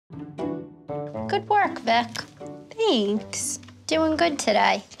Good work, Vic. Thanks. Doing good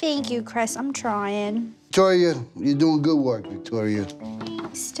today. Thank you, Chris. I'm trying. Victoria, you're doing good work, Victoria.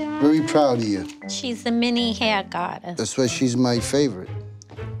 Thanks, Dad. Very proud of you. She's the mini hair goddess. That's why she's my favorite.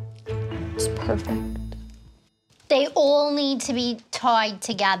 It's perfect. They all need to be tied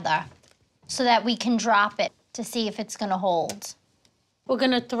together so that we can drop it to see if it's gonna hold. We're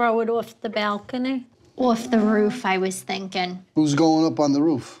gonna throw it off the balcony? Off the roof, I was thinking. Who's going up on the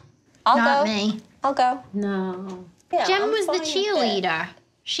roof? Not me. I'll go. No. Yeah, Jem I'm was the fine with it. cheerleader.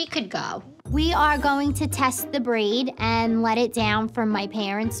 She could go. We are going to test the braid and let it down from my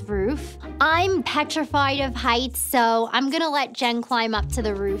parents' roof. I'm petrified of heights, so I'm gonna let Jen climb up to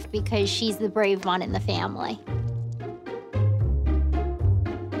the roof because she's the brave one in the family.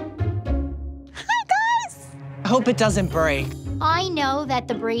 I hope it doesn't break. I know that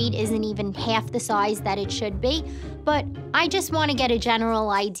the braid isn't even half the size that it should be, but I just want to get a general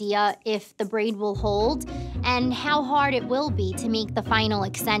idea if the braid will hold and how hard it will be to make the final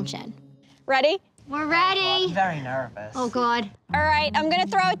extension. Ready? We're ready. I'm very nervous. Oh, God. All right, I'm gonna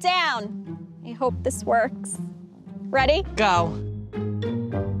throw it down. I hope this works. Ready? Go.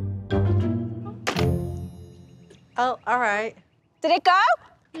 Oh, all right. Did it go?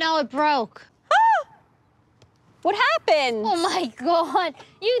 No, it broke. What happened? Oh, my God.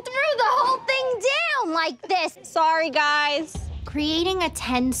 You threw the whole thing down like this. Sorry, guys. Creating a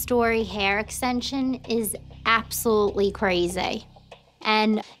 10-story hair extension is absolutely crazy.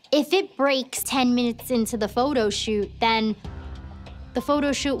 And if it breaks 10 minutes into the photo shoot, then the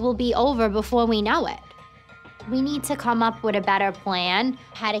photo shoot will be over before we know it. We need to come up with a better plan,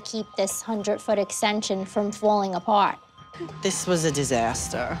 how to keep this 100-foot extension from falling apart. This was a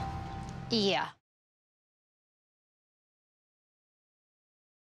disaster. Yeah.